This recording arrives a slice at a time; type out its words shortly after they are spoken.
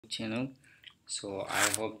channel. So I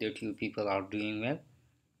hope that you people are doing well.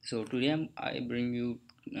 So today I bring you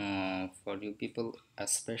for you people a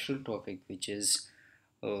special topic which is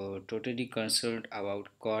totally concerned about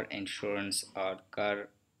car insurance or car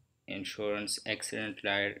insurance, accident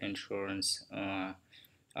liar insurance, or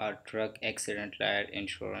truck accident liar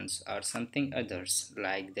insurance, or something others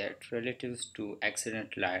like that relatives to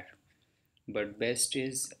accident liar. But best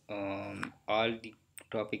is all the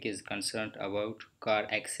topic is concerned about car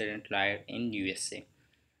accident liar in USA.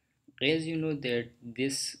 As you know that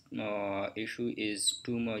this issue is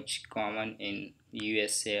too much common in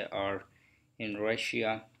USA or in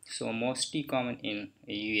Russia, so mostly common in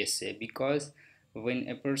USA because when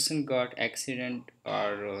a person got accident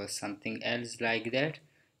or something else like that,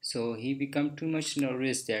 so he become too much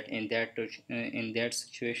nervous that in that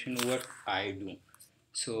situation what I do.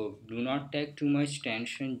 So do not take too much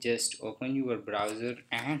tension, just open your browser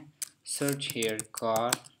and search here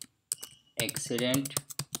car accident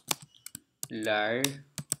liar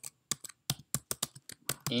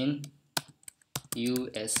in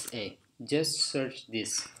USA. Just search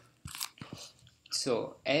this.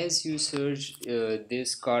 So as you search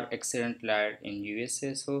this car accident liar in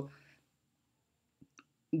USA, so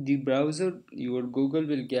the browser, your Google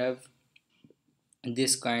will give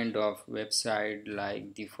this kind of website.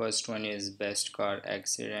 Like the first one is best car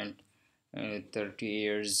accident, 30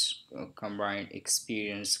 years combined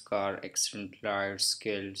experience car accident liar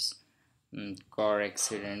skills, car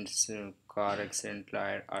accidents, car accident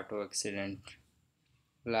liar auto accident.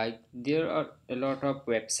 Like there are a lot of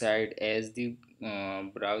website as the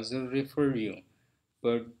browser refer you,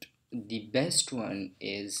 but the best one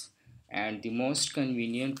is and the most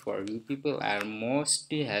convenient for you people are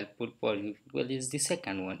mostly helpful for you people is the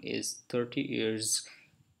second one is 30 years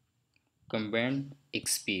combined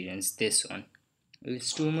experience. This one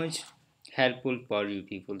is too much helpful for you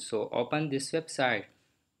people. So open this website.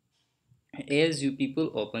 As you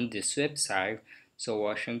people open this website, so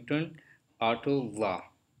Washington Auto Law,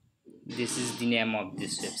 this is the name of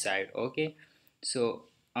this website. Okay, so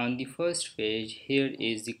on the first page here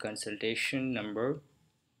is the consultation number.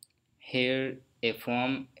 Here a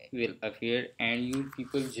form will appear and you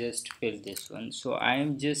people just fill this one. So I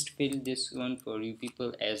am just fill this one for you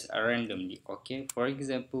people as a randomly. Okay, for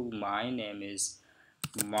example, my name is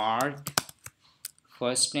Mark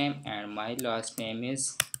first name and my last name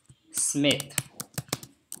is Smith.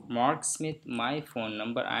 Mark Smith. My phone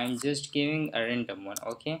number I am just giving a random one.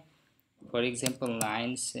 Okay, for example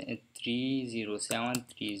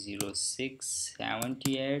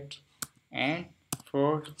 930730678 and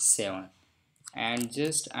 47, and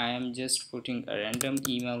just I am just putting a random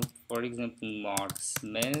email, for example Mark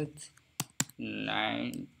Smith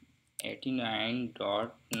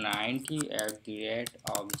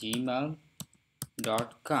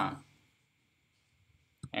 989.90@gmail.com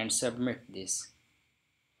and submit this.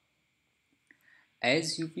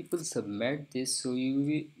 As you people submit this, so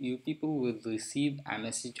you people will receive a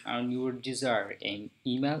message on your desired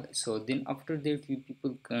email. So then after that you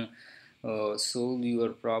people can solve your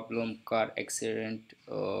problem, car accident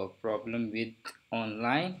problem with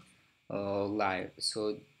online live.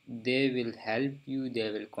 So they will help you,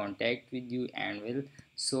 they will contact with you and will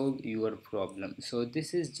solve your problem. So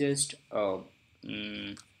this is just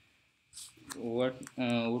mm, what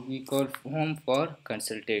we call form for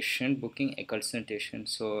consultation, booking a consultation.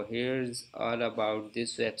 So here's all about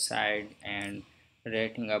this website and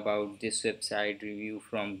rating about this website, review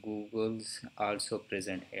from Google's also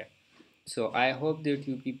present here. So I hope that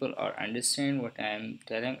you people are understand what I am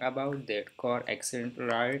telling about, that car accident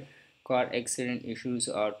ride, car accident issues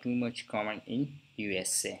are too much common in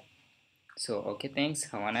USA. So okay, thanks,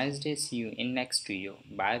 have a nice day, see you in next video,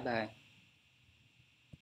 bye bye.